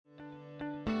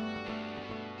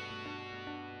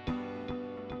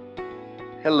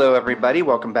Hello, everybody.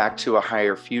 Welcome back to A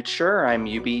Higher Future. I'm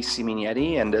UB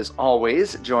Simignetti, and as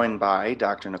always, joined by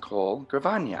Dr. Nicole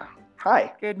Gravagna.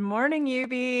 Hi. Good morning,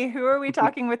 Yubi. Who are we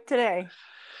talking with today?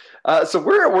 So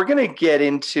we're going to get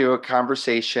into a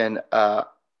conversation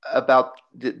about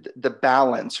the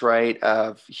balance, right,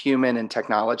 of human and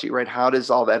technology, right? How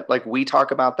does all that, like we talk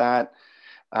about that,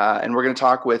 and we're going to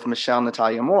talk with Michelle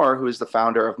Natalia Moore, who is the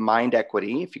founder of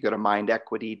MindEquity. If you go to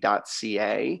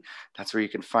MindEQuity.ca, that's where you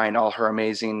can find all her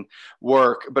amazing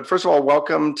work. But first of all,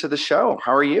 welcome to the show.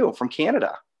 How are you from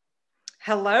Canada?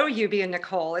 Hello, Yubi and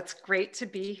Nicole. It's great to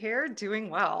be here. Doing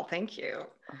well. Thank you.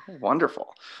 Oh,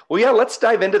 wonderful. Well, yeah, let's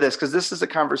dive into this because this is a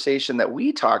conversation that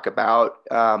we talk about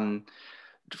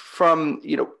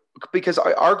because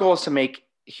our goal is to make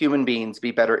human beings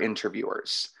be better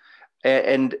interviewers.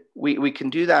 And we can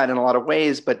do that in a lot of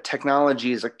ways, but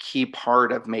technology is a key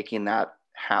part of making that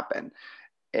happen.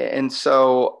 And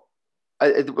so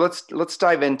let's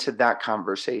dive into that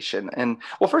conversation. And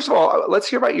well, first of all, let's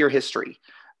hear about your history.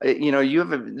 You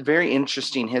have a very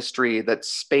interesting history that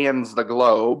spans the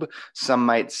globe. Some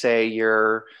might say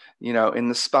you're, in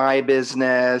the spy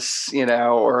business,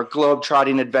 or a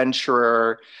globe-trotting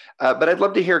adventurer. But I'd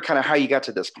love to hear kind of how you got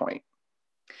to this point.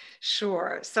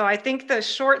 Sure. So I think the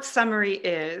short summary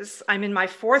is I'm in my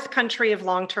fourth country of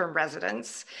long-term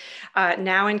residence,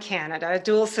 now in Canada,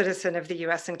 dual citizen of the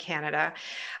US and Canada.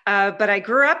 But I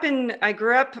grew up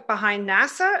behind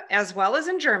NASA as well as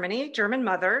in Germany, German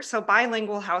mother, so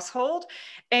bilingual household.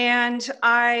 And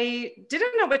I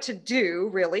didn't know what to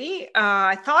do, really.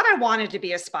 I thought I wanted to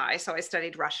be a spy, so I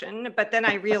studied Russian, but then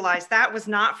I realized that was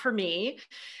not for me.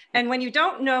 And when you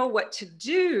don't know what to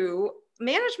do,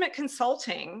 management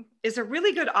consulting is a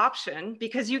really good option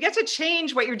because you get to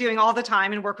change what you're doing all the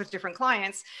time and work with different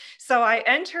clients. So I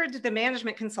entered the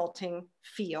management consulting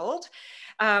field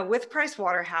with Price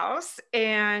Waterhouse.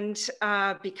 And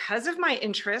because of my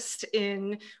interest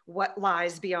in what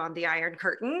lies beyond the Iron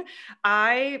Curtain,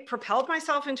 I propelled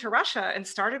myself into Russia and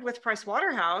started with Price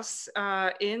Waterhouse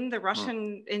when the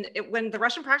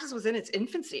Russian practice was in its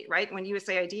infancy, right? When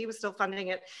USAID was still funding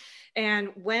it. And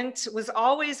was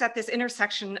always at this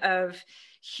intersection of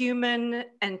human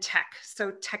and tech.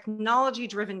 So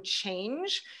technology-driven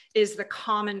change is the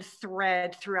common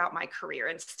thread throughout my career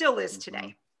and still is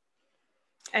today.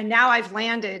 And now I've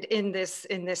landed in this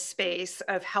space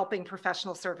of helping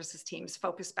professional services teams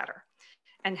focus better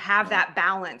and have that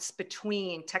balance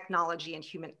between technology and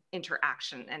human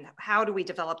interaction. And how do we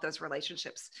develop those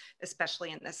relationships,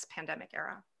 especially in this pandemic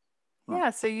era?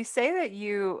 Yeah, so you say that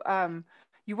you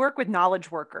work with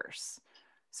knowledge workers.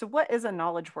 So what is a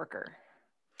knowledge worker?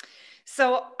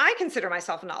 So I consider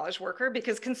myself a knowledge worker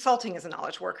because consulting is a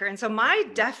knowledge worker. And so my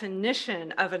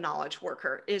definition of a knowledge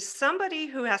worker is somebody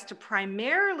who has to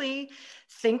primarily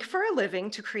think for a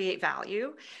living to create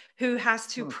value, who has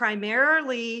to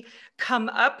primarily come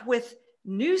up with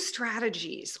new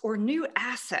strategies or new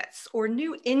assets or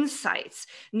new insights,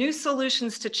 new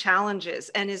solutions to challenges,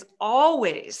 and is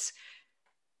always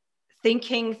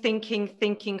thinking,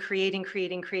 creating,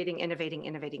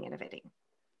 innovating.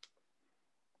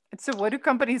 And so what do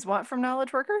companies want from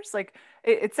knowledge workers? Like,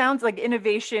 it sounds like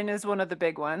innovation is one of the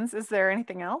big ones. Is there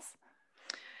anything else?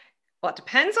 Well, it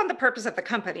depends on the purpose of the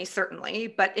company, certainly,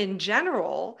 but in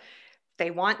general, they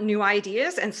want new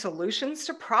ideas and solutions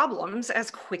to problems as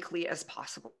quickly as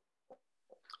possible.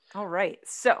 All right.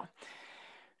 So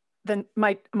then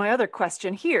my other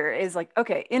question here is like,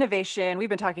 okay, innovation. We've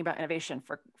been talking about innovation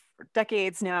for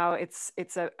decades now. It's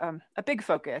a big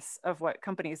focus of what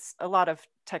a lot of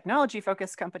technology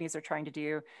focused companies are trying to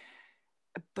do.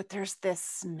 But there's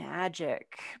this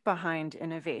magic behind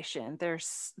innovation.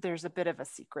 There's a bit of a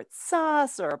secret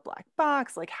sauce or a black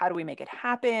box. Like, how do we make it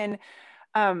happen?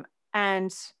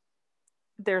 And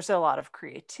there's a lot of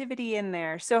creativity in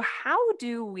there. So how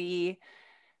do we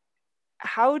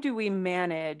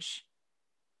manage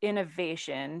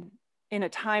innovation in a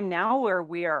time now where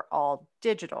we are all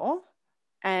digital,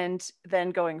 and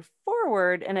then going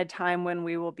forward in a time when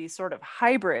we will be sort of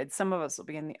hybrid? Some of us will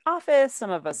be in the office,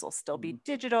 some of us will still be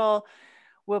digital.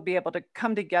 We'll be able to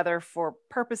come together for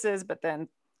purposes, but then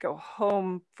go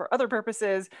home for other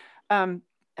purposes.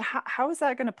 How is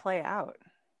that going to play out?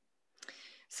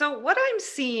 So what I'm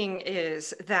seeing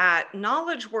is that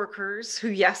knowledge workers who,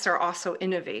 yes, are also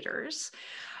innovators,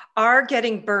 are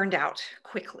getting burned out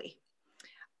quickly.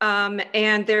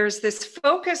 And there's this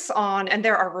focus on, and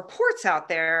there are reports out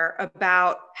there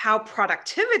about how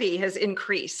productivity has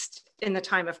increased in the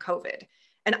time of COVID.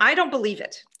 And I don't believe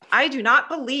it. I do not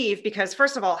believe, because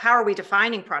first of all, how are we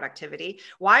defining productivity?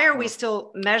 Why are we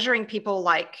still measuring people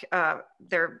like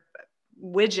their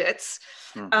widgets.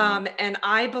 Mm-hmm. And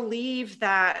I believe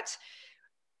that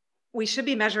we should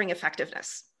be measuring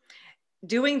effectiveness,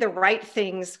 doing the right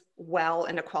things well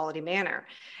in a quality manner.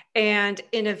 And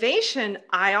innovation,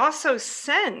 I also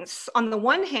sense, on the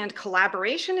one hand,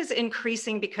 collaboration is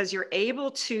increasing because you're able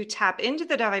to tap into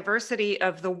the diversity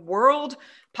of the world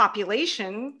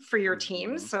population for your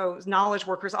teams. So knowledge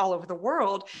workers all over the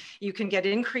world, you can get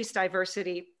increased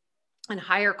diversity and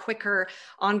hire quicker,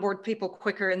 onboard people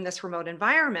quicker in this remote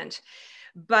environment.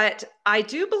 But I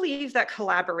do believe that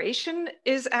collaboration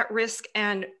is at risk,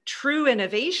 and true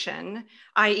innovation,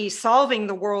 i.e. solving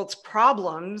the world's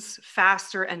problems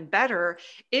faster and better,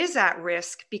 is at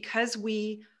risk because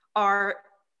we are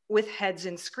with heads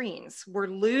in screens. We're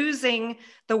losing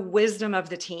the wisdom of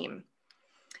the team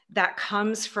that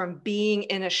comes from being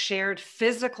in a shared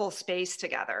physical space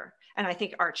together. And I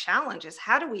think our challenge is,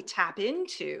 how do we tap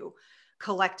into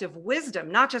collective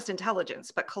wisdom, not just intelligence,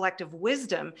 but collective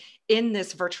wisdom in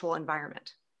this virtual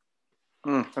environment?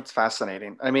 That's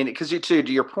fascinating. I mean, because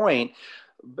to your point,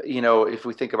 if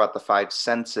we think about the five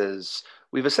senses,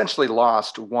 we've essentially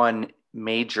lost one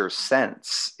major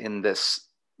sense in this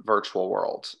virtual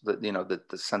world, the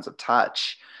sense of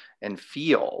touch and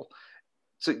feel.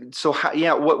 So how,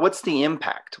 yeah, what's the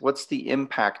impact? What's the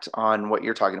impact on what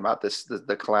you're talking about,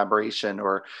 the collaboration,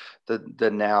 or the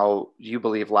now you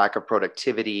believe lack of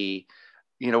productivity?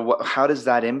 How does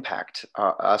that impact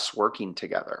us working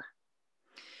together?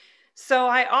 So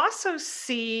I also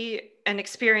see and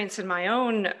experience in my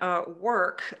own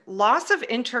work loss of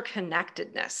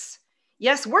interconnectedness.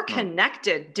 Yes, we're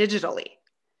connected digitally.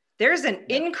 There's an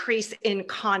increase in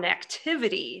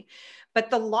connectivity, but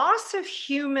the loss of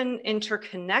human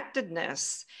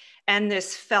interconnectedness and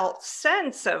this felt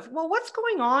sense of, well, what's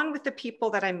going on with the people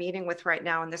that I'm meeting with right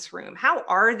now in this room? How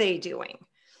are they doing?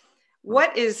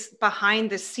 What is behind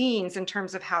the scenes in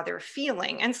terms of how they're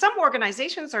feeling? And some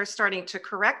organizations are starting to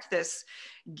correct this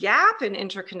gap in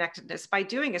interconnectedness by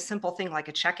doing a simple thing like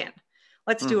a check-in.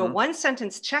 Let's do a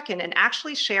one-sentence check-in and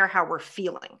actually share how we're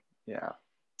feeling. Yeah.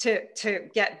 To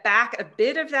get back a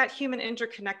bit of that human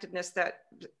interconnectedness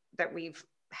that we've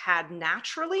had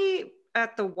naturally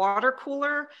at the water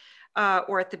cooler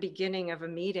or at the beginning of a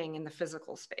meeting in the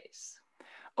physical space.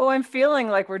 Oh, I'm feeling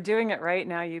like we're doing it right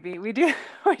now, Yubi. We do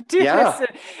Yeah. this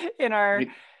in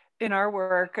our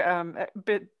work.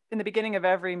 But in the beginning of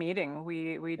every meeting,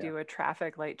 we do a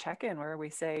traffic light check-in where we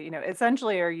say,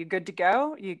 essentially, are you good to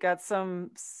go? You got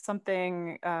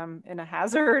something in a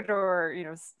hazard,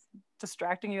 or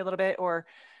distracting you a little bit, or are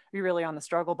you really on the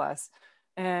struggle bus?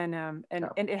 And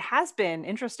it has been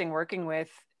interesting working with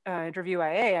Interview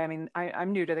IA. I mean,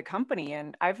 I'm new to the company,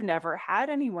 and I've never had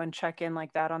anyone check in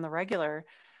like that on the regular,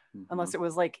 unless it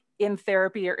was like in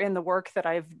therapy or in the work that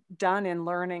I've done in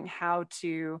learning how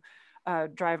to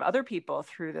drive other people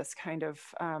through this kind of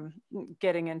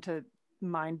getting into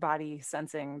mind body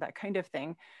sensing, that kind of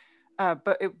thing.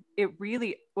 But it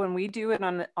really, when we do it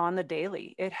on the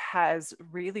daily, it has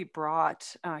really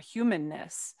brought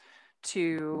humanness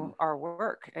to our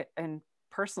work, and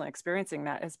personally experiencing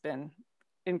that has been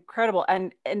incredible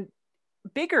and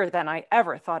bigger than I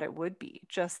ever thought it would be.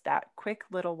 Just that quick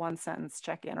little one sentence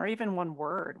check-in, or even one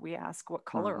word. We ask, what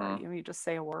color are you? You just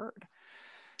say a word.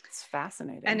 It's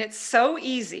fascinating. And it's so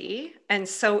easy and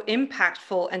so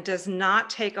impactful and does not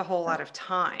take a whole lot of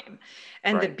time.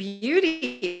 And the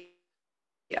beauty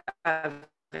of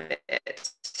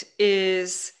it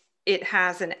is it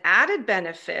has an added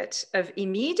benefit of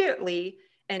immediately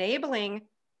enabling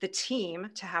the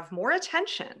team to have more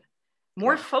attention,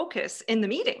 more focus in the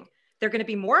meeting. They're going to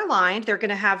be more aligned. They're going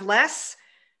to have less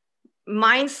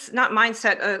less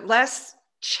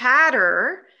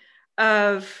chatter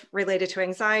of related to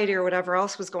anxiety or whatever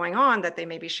else was going on that they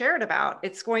maybe shared about.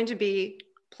 It's going to be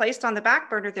placed on the back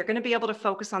burner. They're going to be able to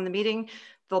focus on the meeting.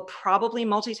 They'll probably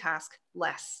multitask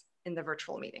less in the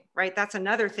virtual meeting, right? That's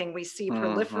another thing we see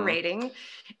proliferating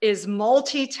is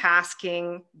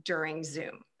multitasking during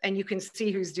Zoom. And you can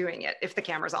see who's doing it if the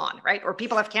camera's on, right? Or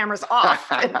people have cameras off.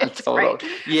 Totally. Right?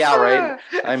 Yeah, right.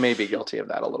 I may be guilty of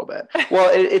that a little bit. Well,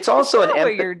 it's also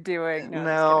what you're doing.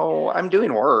 No, I'm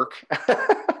doing work.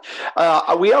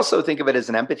 We also think of it as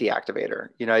an empathy activator.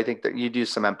 I think that you do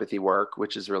some empathy work,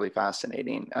 which is really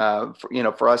fascinating,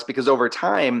 for us, because over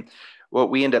time,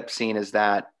 what we end up seeing is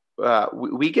that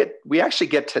we actually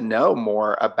get to know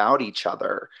more about each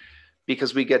other,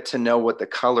 because we get to know what the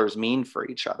colors mean for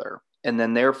each other. And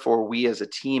then therefore we as a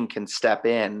team can step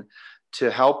in to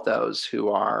help those who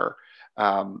are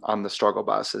on the struggle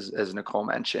bus, as Nicole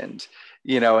mentioned,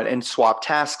 and swap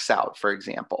tasks out, for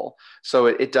example. So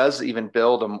it does even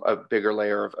build a bigger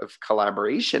layer of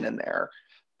collaboration in there,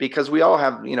 because we all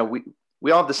have,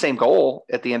 we all have the same goal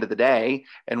at the end of the day,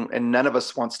 and none of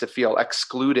us wants to feel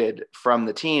excluded from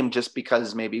the team just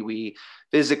because maybe we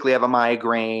physically have a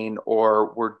migraine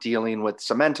or we're dealing with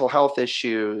some mental health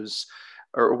issues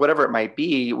or whatever it might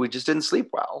be. We just didn't sleep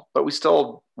well, but we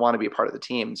still want to be a part of the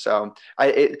team. So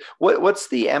what's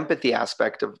the empathy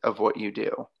aspect of what you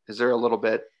do? Is there a little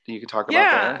bit that you can talk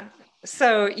about there?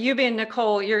 So you being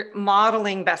Nicole, you're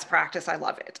modeling best practice. I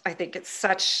love it. I think it's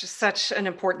such an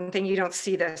important thing. You don't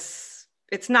see this.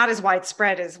 It's not as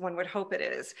widespread as one would hope it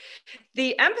is.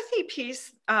 The empathy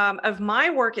piece of my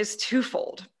work is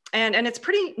twofold. And it's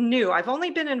pretty new. I've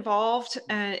only been involved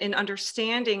in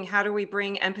understanding how do we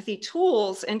bring empathy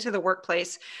tools into the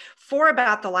workplace for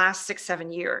about the last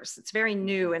 6-7 years. It's very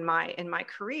new in my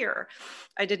career.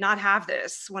 I did not have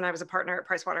this when I was a partner at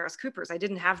PricewaterhouseCoopers. I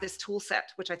didn't have this tool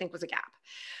set, which I think was a gap.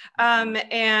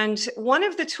 And one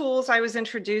of the tools I was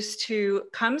introduced to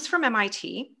comes from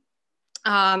MIT.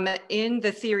 In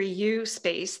the Theory U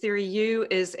space. Theory U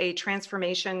is a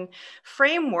transformation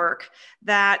framework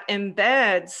that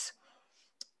embeds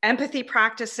empathy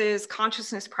practices,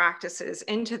 consciousness practices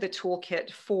into the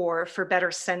toolkit for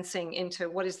better sensing into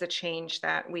what is the change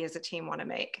that we as a team want to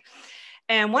make.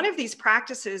 And one of these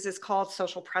practices is called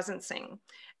social presencing.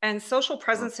 And social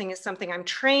presencing is something I'm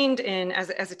trained in as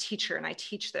a teacher, and I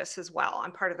teach this as well.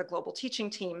 I'm part of the global teaching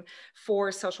team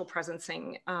for social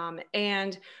presencing.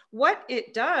 And what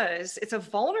it does, it's a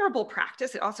vulnerable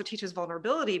practice. It also teaches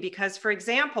vulnerability because, for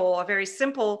example, a very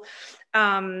simple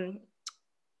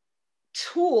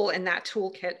tool in that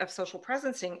toolkit of social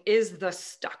presencing is the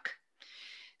stuck.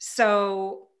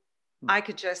 So I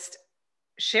could just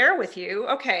share with you,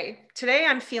 okay, today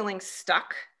I'm feeling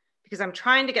stuck because I'm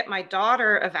trying to get my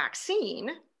daughter a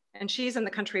vaccine and she's in the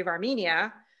country of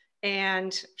Armenia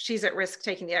and she's at risk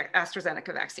taking the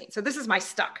AstraZeneca vaccine. So this is my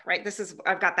stuck, right?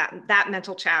 I've got that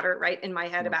mental chatter right in my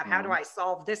head about how do I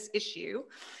solve this issue?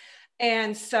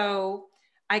 And so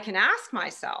I can ask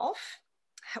myself,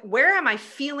 where am I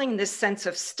feeling this sense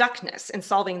of stuckness in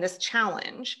solving this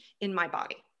challenge in my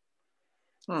body?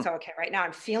 So, okay, right now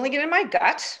I'm feeling it in my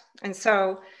gut. And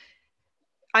so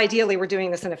ideally we're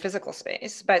doing this in a physical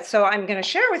space, but so I'm going to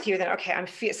share with you that,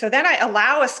 okay, so then I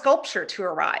allow a sculpture to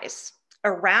arise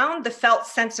around the felt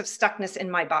sense of stuckness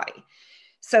in my body.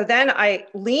 So then I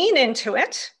lean into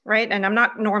it, right? And I'm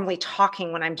not normally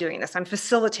talking when I'm doing this. I'm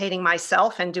facilitating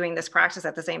myself and doing this practice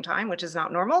at the same time, which is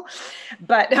not normal.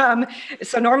 But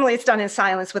so normally it's done in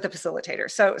silence with a facilitator.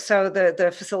 So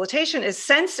the facilitation is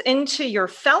sense into your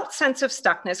felt sense of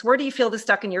stuckness. Where do you feel the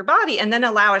stuck in your body? And then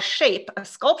allow a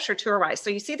sculpture to arise.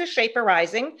 So you see the shape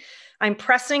arising. I'm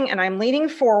pressing and I'm leaning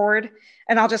forward.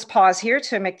 And I'll just pause here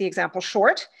to make the example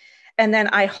short. And then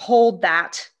I hold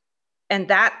that.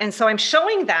 And so I'm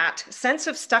showing that sense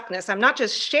of stuckness. I'm not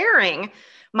just sharing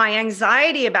my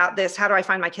anxiety about this, how do I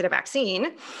find my kid a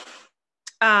vaccine?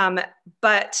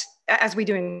 But as we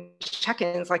do in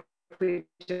check-ins, like we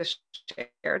just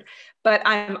shared, but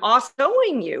I'm also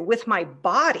showing you with my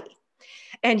body.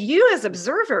 And you as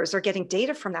observers are getting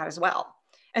data from that as well.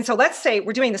 And so let's say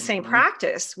we're doing the same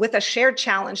practice with a shared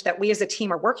challenge that we as a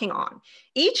team are working on.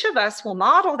 Each of us will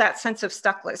model that sense of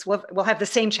stuckness. We'll have the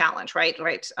same challenge, right?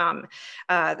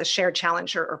 The shared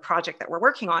challenge or project that we're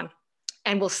working on.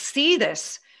 And we'll see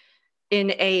this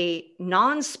in a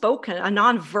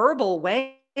non-verbal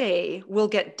way. We'll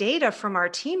get data from our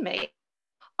teammate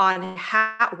on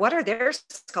what are their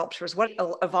sculptures, what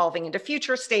evolving into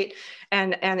future state.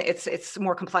 And it's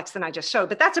more complex than I just showed,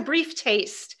 but that's a brief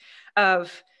taste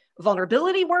of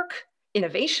vulnerability work,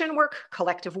 innovation work,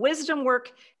 collective wisdom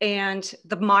work, and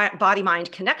the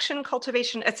body-mind connection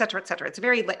cultivation, et cetera, et cetera. It's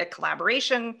very a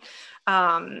collaboration.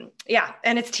 And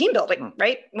it's team building,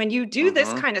 right? When you do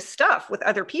this kind of stuff with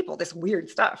other people, this weird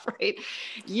stuff, right?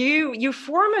 You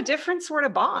form a different sort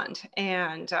of bond.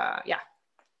 And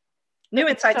new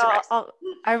insights. So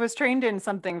I was trained in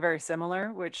something very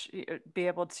similar, which be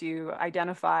able to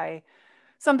identify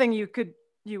something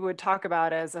you would talk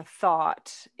about as a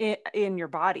thought in your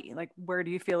body. Like, where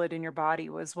do you feel it in your body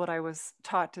was what I was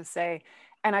taught to say.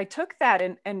 And I took that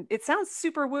and it sounds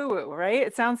super woo-woo, right?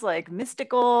 It sounds like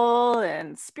mystical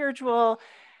and spiritual.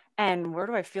 And where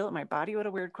do I feel it in my body? What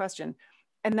a weird question.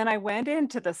 And then I went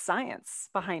into the science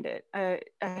behind it. I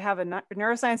have a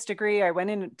neuroscience degree. I went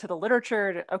into the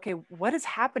literature okay, what is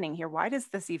happening here? Why does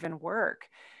this even work?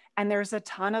 And there's a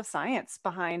ton of science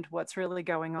behind what's really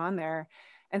going on there.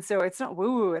 And so it's not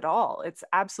woo-woo at all. It's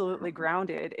absolutely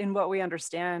grounded in what we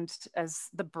understand as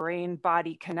the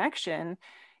brain-body connection,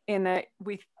 in that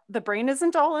the brain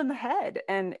isn't all in the head.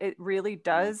 And it really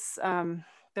does,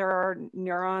 there are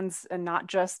neurons, and not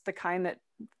just the kind that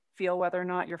feel whether or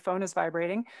not your phone is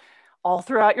vibrating. all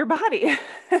throughout your body.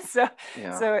 so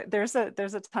Yeah. so there's a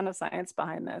ton of science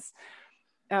behind this.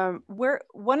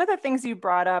 One of the things you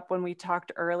brought up when we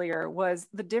talked earlier was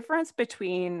the difference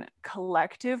between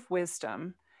collective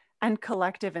wisdom and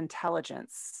collective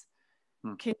intelligence.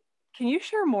 Hmm. Can you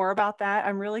share more about that?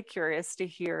 I'm really curious to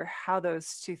hear how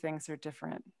those two things are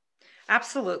different.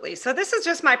 Absolutely. So this is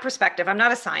just my perspective. I'm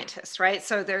not a scientist, right?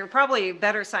 So there are probably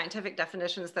better scientific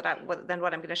definitions than what I'm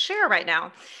going to share right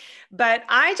now. But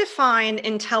I define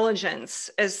intelligence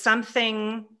as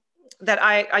something that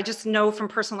I just know from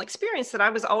personal experience that I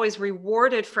was always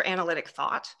rewarded for analytic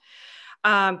thought,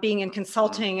 being in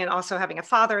consulting and also having a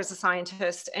father as a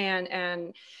scientist.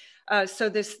 So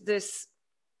this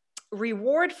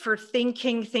reward for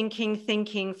thinking,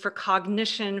 for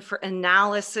cognition, for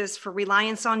analysis, for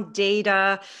reliance on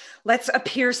data. Let's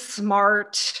appear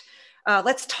smart.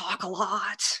 Let's talk a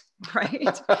lot,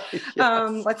 right?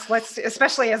 Yes. Let's,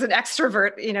 especially as an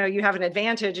extrovert, you have an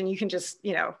advantage and you can just,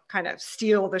 kind of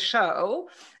steal the show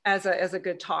as a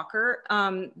good talker.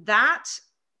 That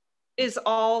is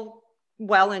all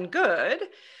well and good,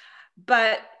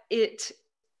 but it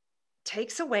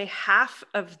takes away half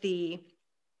of the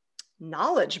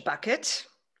knowledge bucket.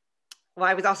 Well,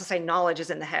 I would also say knowledge is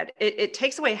in the head. It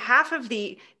takes away half of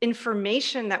the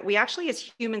information that we actually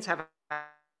as humans have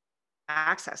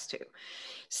access to.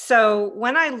 So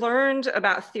when I learned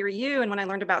about Theory U and when I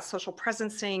learned about social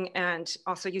presencing and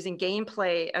also using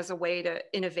gameplay as a way to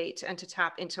innovate and to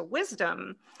tap into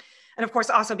wisdom, and of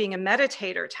course also being a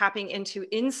meditator, tapping into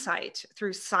insight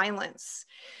through silence.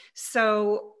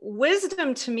 So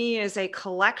wisdom to me is a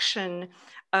collection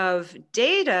of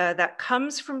data that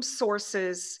comes from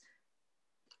sources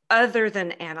other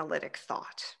than analytic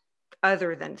thought,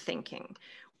 other than thinking,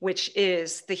 which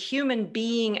is the human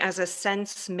being as a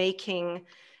sense-making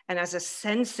and as a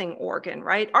sensing organ,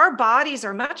 right? Our bodies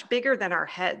are much bigger than our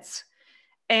heads.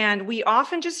 And we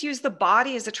often just use the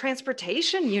body as a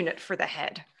transportation unit for the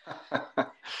head.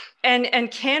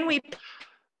 And can we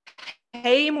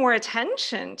pay more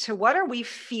attention to what are we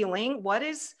feeling? What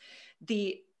is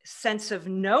the sense of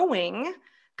knowing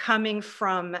coming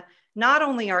from not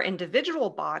only our individual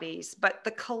bodies, but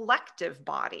the collective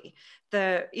body?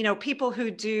 People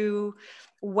who do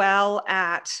well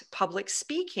at public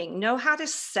speaking know how to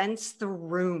sense the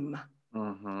room.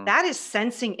 Mm-hmm. That is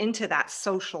sensing into that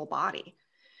social body.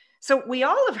 So we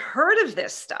all have heard of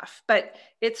this stuff, but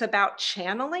it's about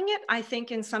channeling it, I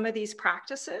think, in some of these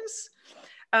practices.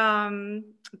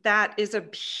 That is a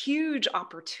huge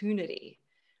opportunity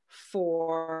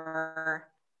for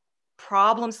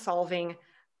problem solving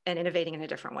and innovating in a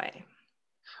different way.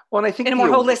 Well, and I think in a more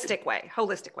holistic way.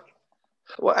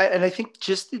 Well, and I think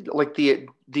just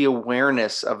the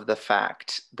awareness of the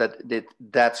fact that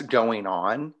that's going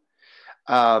on,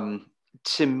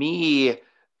 to me,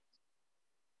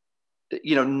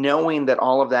 knowing that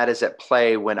all of that is at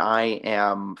play when I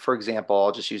am, for example,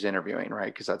 I'll just use interviewing,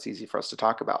 right? Because that's easy for us to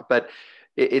talk about, but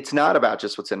it's not about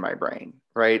just what's in my brain,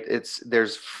 right?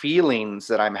 There's feelings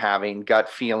that I'm having, gut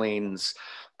feelings,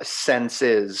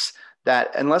 senses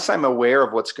that unless I'm aware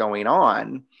of what's going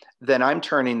on, then I'm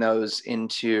turning those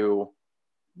into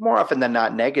more often than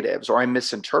not negatives, or I'm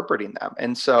misinterpreting them.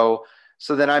 And so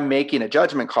then I'm making a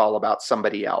judgment call about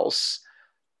somebody else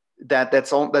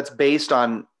that's based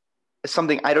on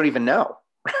something I don't even know,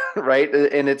 right?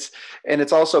 And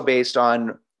it's also based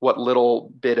on what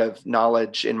little bit of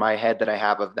knowledge in my head that I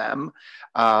have of them.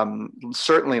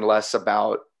 Certainly less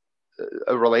about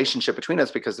a relationship between us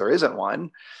because there isn't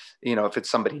one, if it's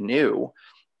somebody new.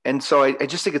 And so I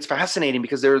just think it's fascinating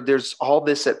because there's all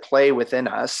this at play within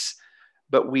us,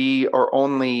 but we are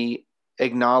only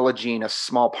acknowledging a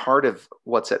small part of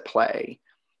what's at play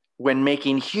when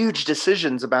making huge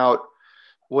decisions about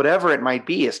whatever it might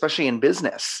be, especially in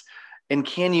business. And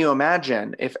can you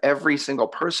imagine if every single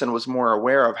person was more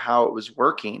aware of how it was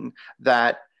working,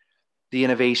 that the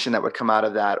innovation that would come out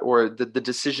of that, or the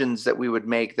decisions that we would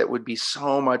make that would be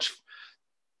so much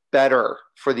better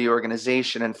for the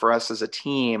organization and for us as a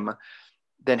team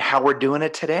than how we're doing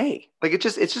it today. Like it's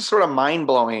just sort of mind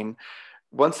blowing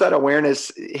once that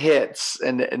awareness hits.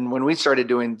 And when we started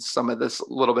doing some of this,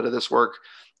 a little bit of this work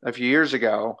a few years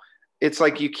ago, it's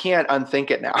like, you can't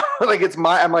unthink it now. Like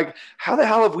I'm like, how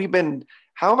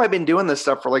have I been doing this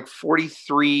stuff for like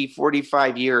 43,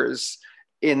 45 years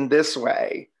in this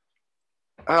way?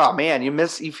 Oh man, you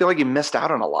feel like you missed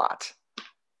out on a lot.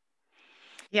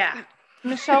 Yeah.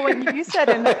 Michelle, when you said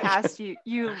in the past,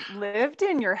 you lived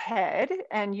in your head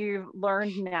and you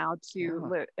learned now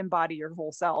to embody your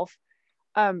whole self.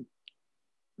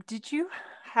 Did you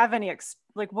have any,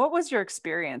 like, what was your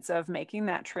experience of making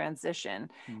that transition?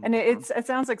 And it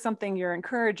sounds like something you're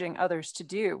encouraging others to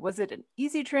do. Was it an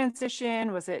easy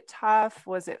transition? Was it tough?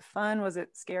 Was it fun? Was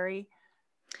it scary?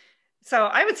 So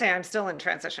I would say I'm still in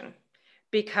transition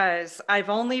because I've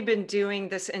only been doing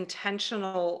this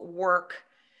intentional work,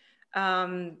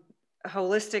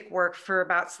 holistic work for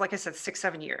about, like I said,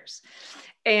 6-7 years.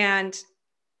 And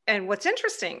what's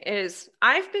interesting is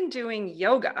I've been doing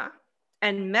yoga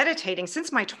and meditating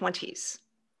since my 20s.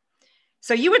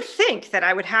 So you would think that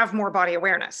I would have more body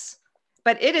awareness,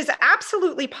 but it is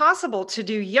absolutely possible to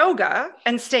do yoga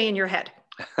and stay in your head.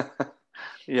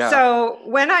 Yeah. So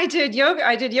when I did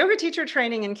yoga teacher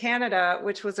training in Canada,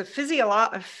 which was a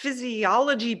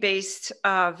physiology-based,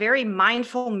 very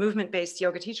mindful movement-based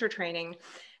yoga teacher training.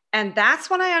 And that's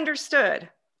when I understood,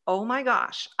 oh my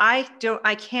gosh, I'm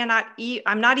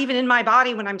not even in my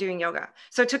body when I'm doing yoga.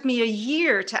 So it took me a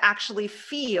year to actually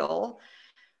feel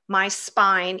my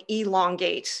spine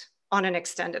elongate on an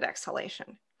extended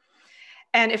exhalation.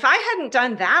 And if I hadn't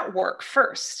done that work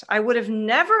first, I would have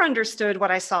never understood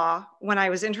what I saw when I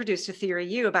was introduced to Theory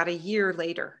U about a year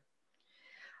later.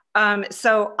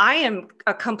 So I am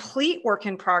a complete work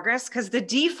in progress because the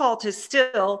default is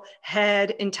still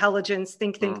head, intelligence,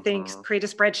 think, create a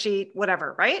spreadsheet,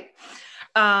 whatever, right?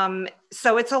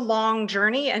 So it's a long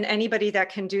journey, and anybody that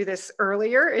can do this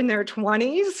earlier in their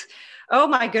 20s, oh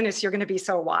my goodness, you're going to be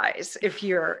so wise if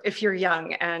you're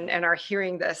young and are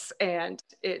hearing this and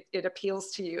it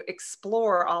appeals to you.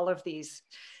 Explore all of these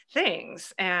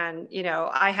things. And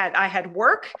I had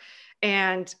work,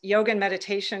 and yoga and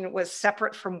meditation was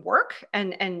separate from work,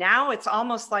 and now it's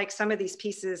almost like some of these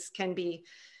pieces can be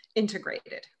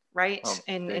integrated, right?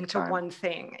 Into one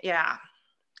thing. Yeah.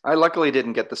 I luckily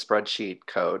didn't get the spreadsheet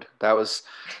code.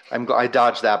 I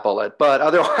dodged that bullet, but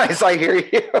otherwise I hear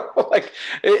you. Like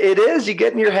it is, you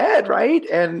get in your head, right?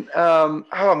 And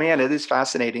oh man, it is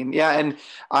fascinating. Yeah. And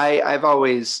I've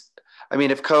always,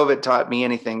 if COVID taught me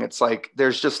anything, it's like,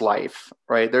 there's just life,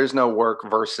 right? There's no work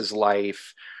versus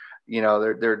life.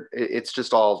 It's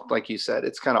just all, like you said,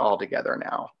 it's kind of all together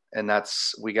now. And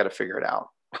we got to figure it out.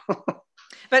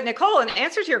 But Nicole, in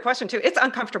answer to your question too, it's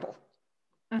uncomfortable.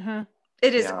 Mm-hmm.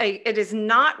 It is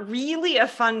not really a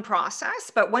fun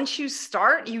process, but once you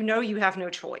start, you have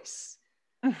no choice.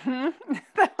 Mm-hmm.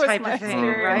 That was type my of thing,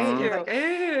 experience right? too. You're like,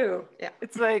 ooh, yeah.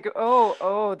 It's like,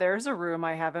 oh, there's a room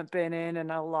I haven't been in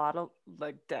a lot of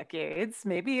decades.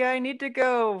 Maybe I need to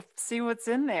go see what's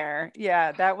in there.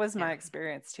 Yeah, that was my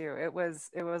experience too. It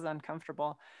was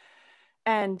uncomfortable.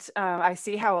 And I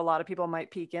see how a lot of people might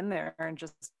peek in there and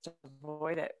just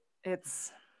avoid it.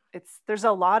 There's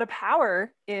a lot of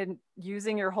power in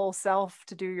using your whole self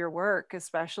to do your work,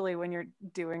 especially when you're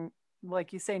doing,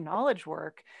 like you say, knowledge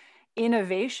work,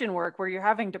 innovation work, where you're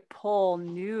having to pull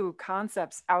new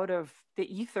concepts out of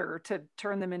the ether to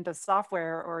turn them into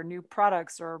software or new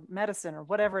products or medicine or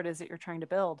whatever it is that you're trying to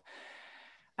build.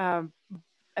 How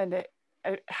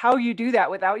you do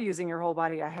that without using your whole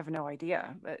body, I have no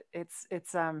idea, but it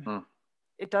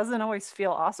doesn't always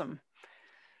feel awesome.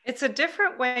 It's a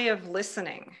different way of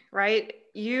listening, right?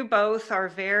 You both are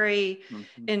very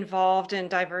involved in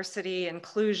diversity,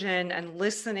 inclusion, and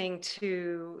listening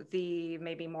to the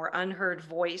maybe more unheard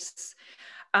voice.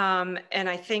 And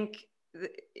I think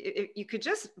you could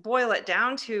just boil it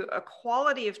down to a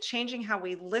quality of changing how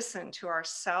we listen to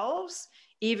ourselves,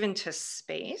 even to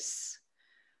space,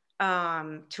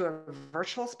 to a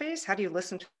virtual space. How do you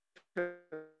listen to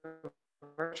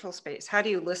virtual space? How do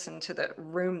you listen to the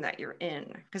room that you're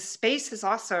in? Because space is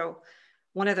also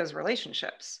one of those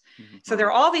relationships. So there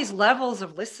are all these levels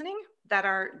of listening that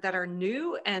are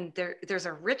new, and there's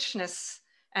a richness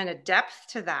and a depth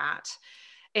to that,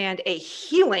 and a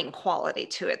healing quality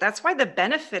to it. That's why the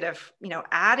benefit of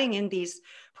adding in these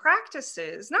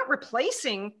practices, not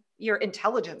replacing your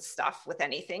intelligence stuff with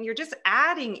anything, you're just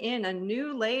adding in a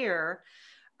new layer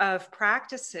of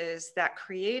practices that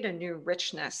create a new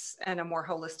richness and a more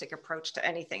holistic approach to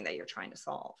anything that you're trying to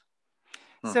solve.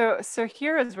 So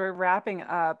here, as we're wrapping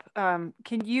up,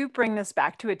 can you bring this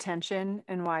back to attention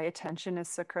and why attention is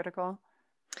so critical?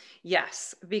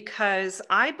 Yes, because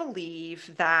I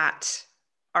believe that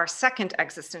our second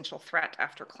existential threat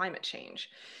after climate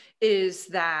change is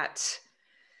that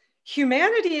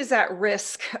humanity is at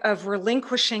risk of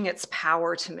relinquishing its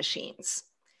power to machines,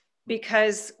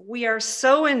 because we are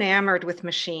so enamored with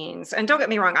machines. And don't get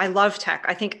me wrong, I love tech.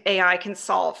 I think AI can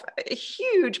solve a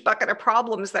huge bucket of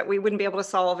problems that we wouldn't be able to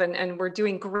solve. And we're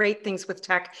doing great things with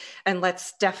tech, and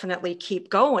let's definitely keep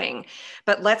going.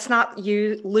 But let's not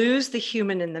lose the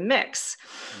human in the mix.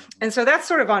 And so that's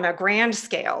sort of on a grand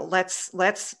scale.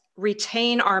 Let's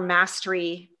retain our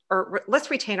mastery let's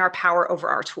retain our power over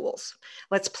our tools.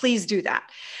 Let's please do that.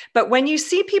 But when you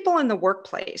see people in the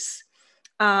workplace,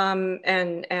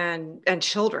 and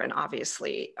children,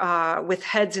 obviously, with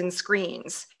heads in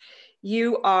screens,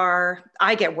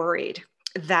 I get worried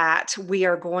that we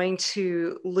are going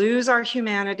to lose our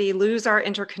humanity, lose our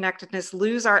interconnectedness,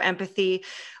 lose our empathy,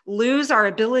 lose our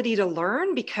ability to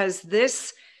learn, because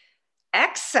this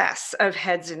excess of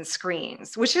heads in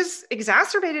screens, which is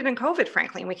exacerbated in COVID,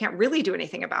 frankly, and we can't really do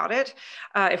anything about it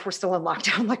if we're still in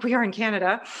lockdown like we are in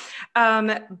Canada.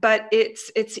 But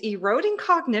it's eroding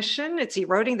cognition, it's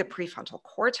eroding the prefrontal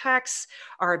cortex.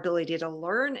 Our ability to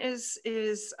learn is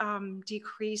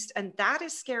decreased, and that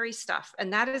is scary stuff.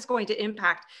 And that is going to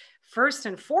impact, first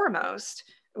and foremost,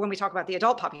 when we talk about the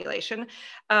adult population,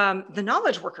 the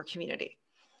knowledge worker community.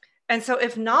 And so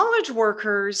if knowledge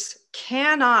workers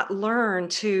cannot learn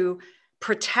to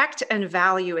protect and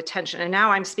value attention, and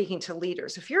now I'm speaking to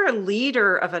leaders, if you're a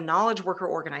leader of a knowledge worker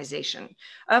organization,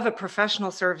 of a professional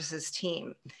services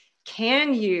team,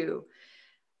 can you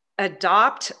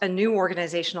adopt a new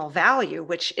organizational value,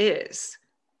 which is,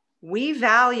 we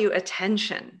value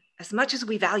attention as much as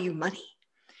we value money.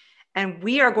 And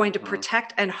we are going to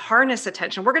protect and harness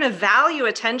attention. We're going to value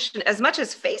attention as much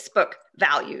as Facebook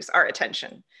values our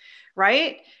attention.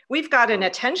 Right? We've got an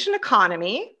attention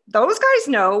economy. Those guys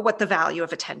know what the value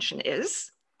of attention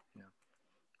is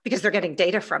because they're getting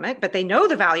data from it, but they know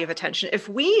the value of attention. If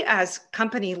we as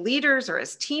company leaders or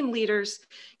as team leaders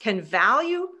can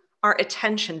value our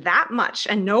attention that much,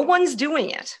 and no one's doing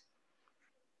it,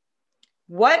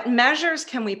 what measures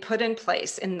can we put in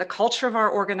place in the culture of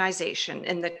our organization,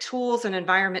 in the tools and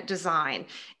environment design,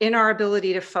 in our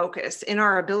ability to focus, in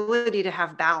our ability to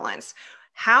have balance?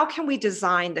 How can we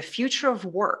design the future of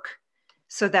work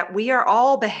so that we are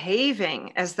all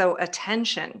behaving as though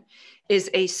attention is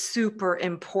a super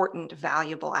important,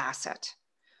 valuable asset?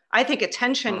 I think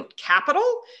attention capital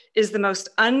is the most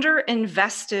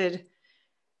underinvested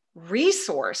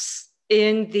resource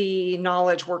in the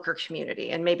knowledge worker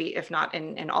community, and maybe if not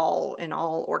in all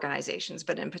organizations,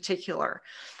 but in particular,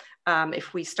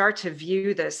 if we start to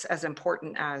view this as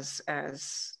important as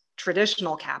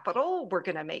traditional capital, we're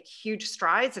going to make huge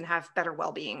strides and have better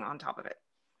well-being on top of it.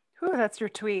 Ooh, that's your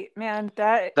tweet, man.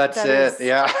 That's it. Is,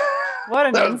 yeah. What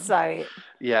an insight.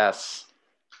 Yes.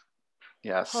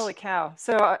 Holy cow.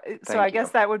 So I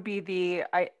guess that would be the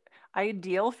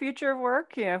ideal future of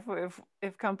work.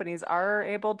 If companies are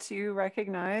able to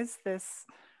recognize this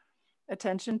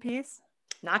attention piece.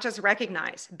 Not just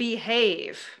recognize,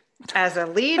 behave. As a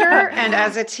leader and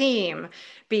as a team,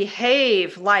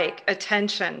 behave like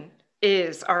attention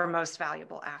is our most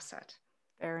valuable asset.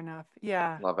 Fair enough.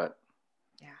 Yeah. Love it.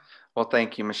 Yeah. Well,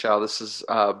 thank you, Michelle. This has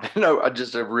been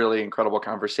just a really incredible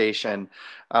conversation.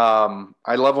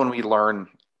 I love when we learn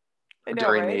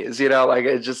during these, like,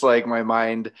 it's just like my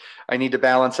mind, I need to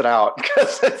balance it out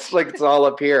because it's like, it's all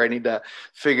up here. I need to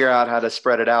figure out how to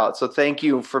spread it out. So thank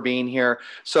you for being here.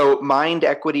 So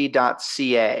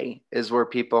MindEQuity.ca is where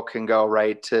people can go,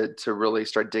 right, to really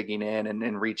start digging in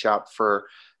and reach out for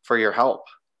your help.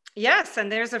 Yes, and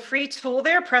there's a free tool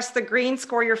there. Press the green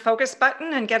score your focus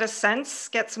button and get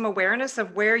some awareness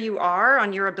of where you are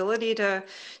on your ability to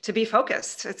be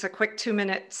focused. It's a quick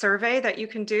 2-minute survey that you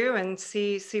can do and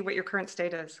see what your current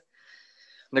state is.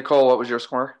 Nicole, what was your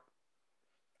score?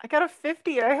 I got a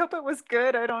 50. I hope it was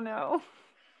good. I don't know.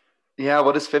 Yeah,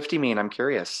 what does 50 mean? I'm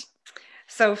curious.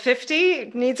 So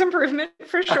 50 needs improvement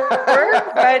for sure,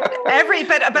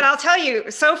 but I'll tell you,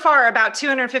 so far about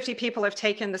 250 people have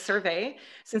taken the survey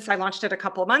since I launched it a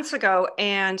couple of months ago,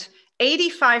 and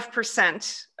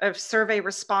 85% of survey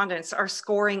respondents are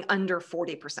scoring under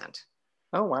 40%.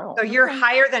 Oh, wow. So you're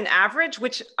higher than average,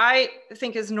 which I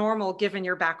think is normal given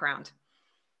your background.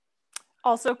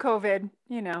 Also COVID,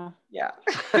 Yeah.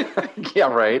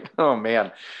 Yeah, right. Oh,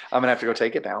 man. I'm going to have to go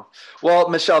take it now. Well,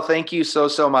 Michelle, thank you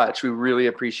so much. We really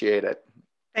appreciate it.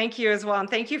 Thank you as well. And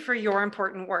thank you for your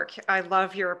important work. I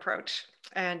love your approach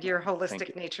and your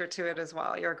holistic nature to it as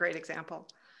well. You're a great example.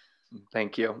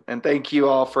 Thank you. And thank you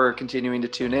all for continuing to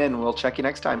tune in. We'll check you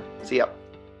next time. See ya.